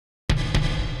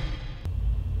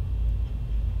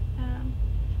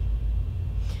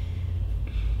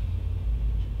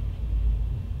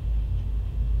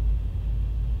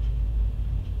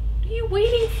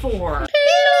waiting for?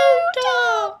 Pillow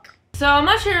talk. So I'm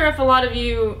not sure if a lot of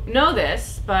you know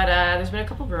this, but there's been a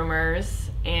couple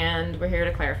rumors, and we're here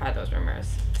to clarify those rumors.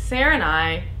 Sarah and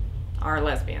I are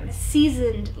lesbians.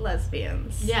 Seasoned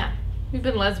lesbians. Yeah. We've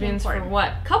been lesbians for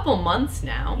what? Couple months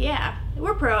now. Yeah,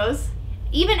 we're pros.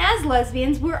 Even as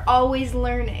lesbians, we're always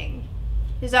learning.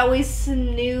 There's always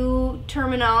some new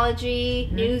terminology,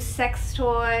 new sex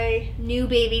toy, new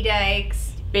baby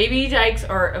dykes. Baby dykes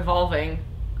are evolving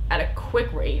at a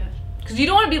quick rate. Because you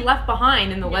don't want to be left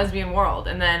behind in the lesbian world.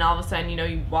 And then all of a sudden, you know,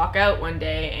 you walk out one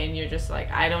day and you're just like,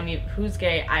 who's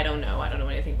gay? I don't know. I don't know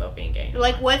anything about being gay.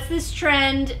 Like, what's this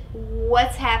trend?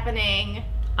 What's happening?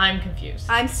 I'm confused.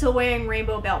 I'm still wearing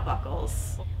rainbow belt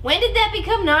buckles. When did that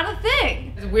become not a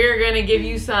thing? We're going to give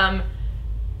you some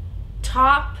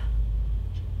top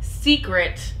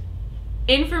secret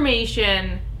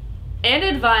information and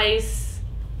advice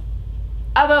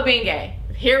about being gay.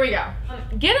 Here we go.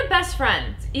 Get a best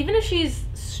friend. Even if she's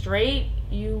straight,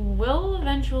 you will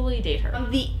eventually date her.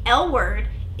 The L word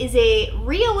is a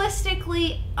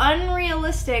realistically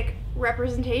unrealistic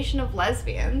representation of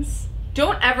lesbians.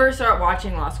 Don't ever start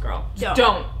watching Lost Girl.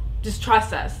 Don't. Just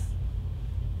trust us.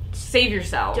 Save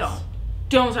yourselves.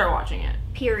 Don't start watching it.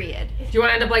 Period. Do you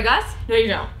want to end up like us? No, you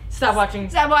don't. Stop watching.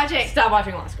 Stop watching. Stop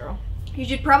watching Lost Girl. You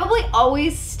should probably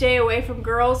always stay away from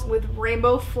girls with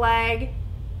rainbow flag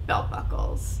belt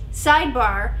buckles.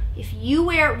 Sidebar, if you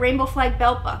wear rainbow flag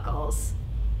belt buckles,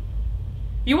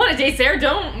 you want to date Sarah,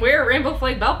 don't wear a rainbow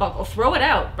flag belt buckle. Throw it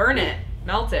out. Burn it.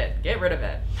 Melt it. Get rid of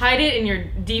it. Hide it in your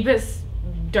deepest,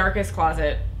 darkest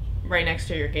closet right next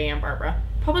to your gay Aunt Barbara.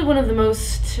 Probably one of the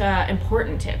most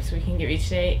important tips we can give each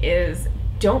day is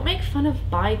don't make fun of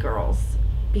bi girls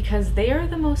because they are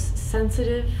the most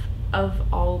sensitive of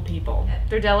all people.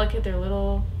 They're delicate. They're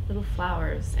little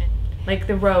flowers. Like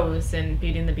the rose in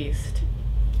Beauty and the Beast.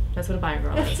 That's what a bi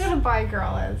girl is. That's what a bi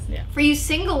girl is. Yeah. For you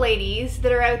single ladies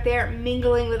that are out there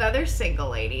mingling with other single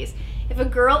ladies, if a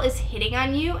girl is hitting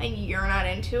on you and you're not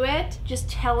into it, just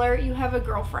tell her you have a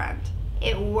girlfriend.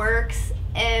 It works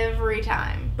every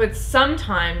time. But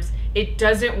sometimes it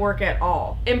doesn't work at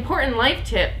all. Important life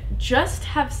tip, just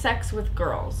have sex with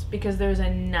girls because there's a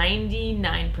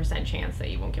 99% chance that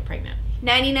you won't get pregnant.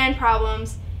 99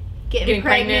 problems, getting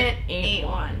pregnant ain't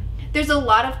one. There's a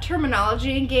lot of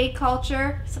terminology in gay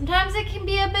culture. Sometimes it can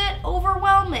be a bit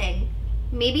overwhelming.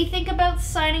 Maybe think about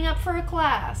signing up for a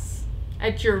class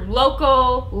at your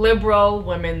local liberal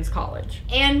women's college.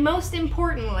 And most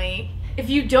importantly, if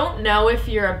you don't know if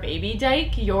you're a baby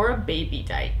dyke, you're a baby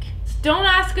dyke. So don't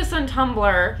ask us on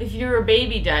Tumblr if you're a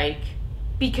baby dyke,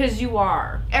 because you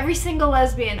are. Every single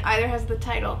lesbian either has the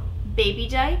title baby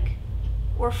dyke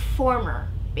or former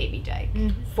baby dyke.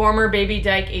 Former baby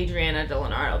dyke Adrianna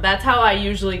DeLeonardo. That's how I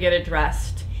usually get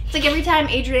addressed. It's like every time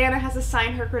Adrianna has to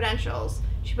sign her credentials,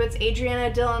 she puts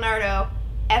Adrianna DeLeonardo,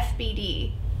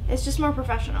 FBD. It's just more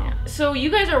professional. Yeah. So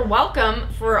you guys are welcome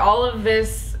for all of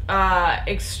this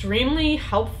extremely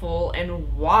helpful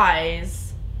and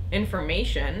wise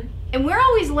information. And we're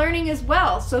always learning as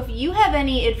well, so if you have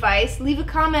any advice, leave a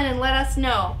comment and let us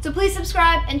know. So please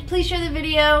subscribe, and please share the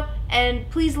video, and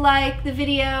please like the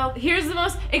video. Here's the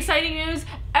most exciting news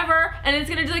ever, and it's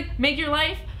gonna like make your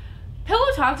life.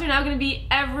 Pillow talks are now gonna be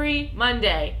every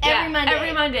Monday. Every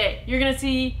Monday. You're gonna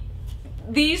see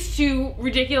these two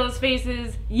ridiculous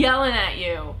faces yelling at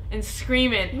you and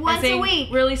screaming once and saying a week,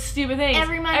 really stupid things.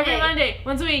 Every Monday,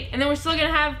 once a week, and then we're still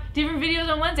gonna have different videos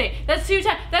on Wednesday. That's 2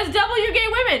 times. That's double your gay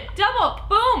women. Double,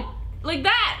 boom, like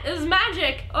that. This is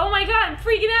magic. Oh my god, I'm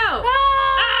freaking out.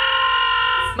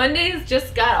 Ah! Mondays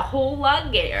just got a whole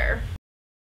lot gayer.